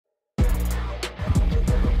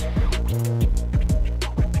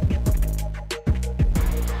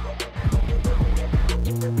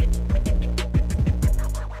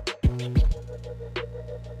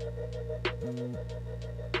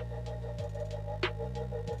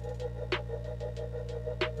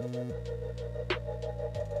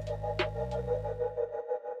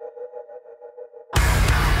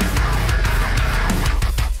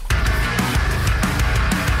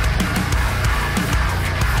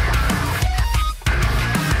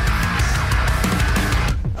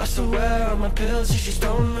My pills, you just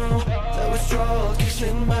don't know. That withdrawal kicks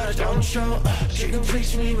in, but I don't show. She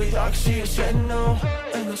completes me with oxy, you said no.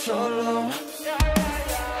 And I'm solo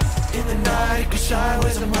in the night, go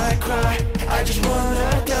sideways, I might cry. I just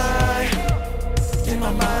wanna die. In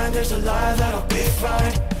my mind there's a lie that I'll be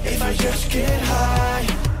fine if I just get high.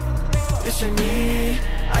 This ain't me,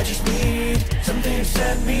 I just need something to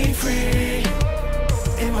set me free.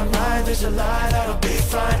 In my mind there's a lie that I'll be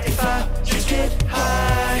fine if I just get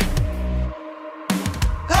high.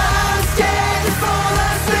 Scared to fall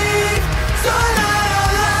asleep, so now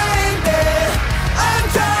I'll lie in bed. I'm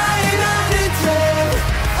trying not to dream,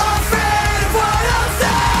 afraid of what I'll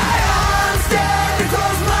say. I'm scared to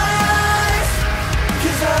close my eyes,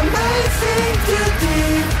 'cause I might sink too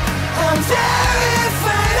deep. I'm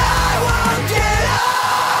terrified I won't get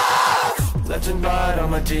off. Left and right on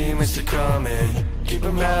my demons to come in, keep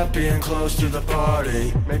them happy and close to the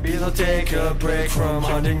party. Maybe they'll take a break from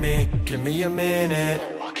haunting me. Give me a minute,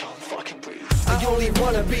 I only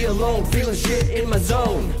wanna be alone, feeling shit in my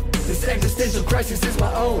zone. This existential crisis is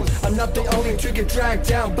my own. I'm not the only to get dragged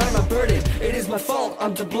down by my burden. It is my fault,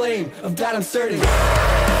 I'm to blame, of that I'm certain.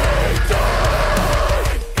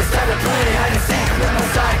 Instead of playing hide and seek with my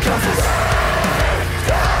side compass,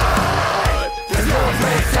 there's no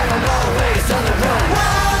breaks and I'm always on the run.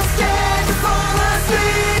 I'm scared to fall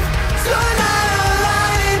asleep, so now I'll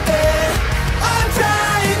lie in bed. I'm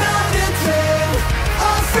trying not to dream,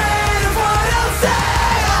 afraid of what I'll say.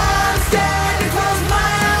 I'm scared to close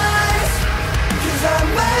my eyes, 'cause I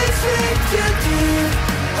might sink too deep.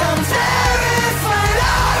 I'm terrified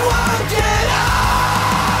I won't get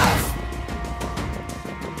off.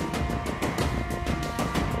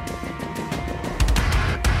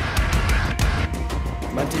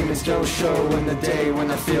 My demons don't show in the day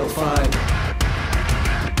when I feel fine.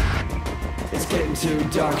 It's getting too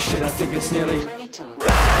dark, shit, I think it's nearly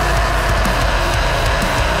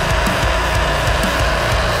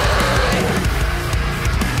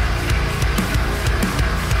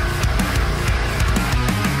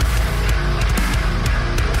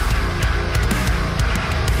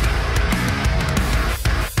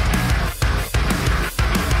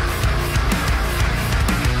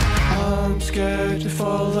scared to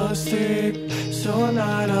fall asleep, so at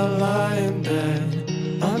night I'll lie in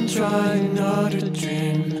bed. I'm trying not to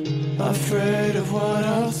dream, afraid of what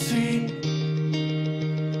I'll see.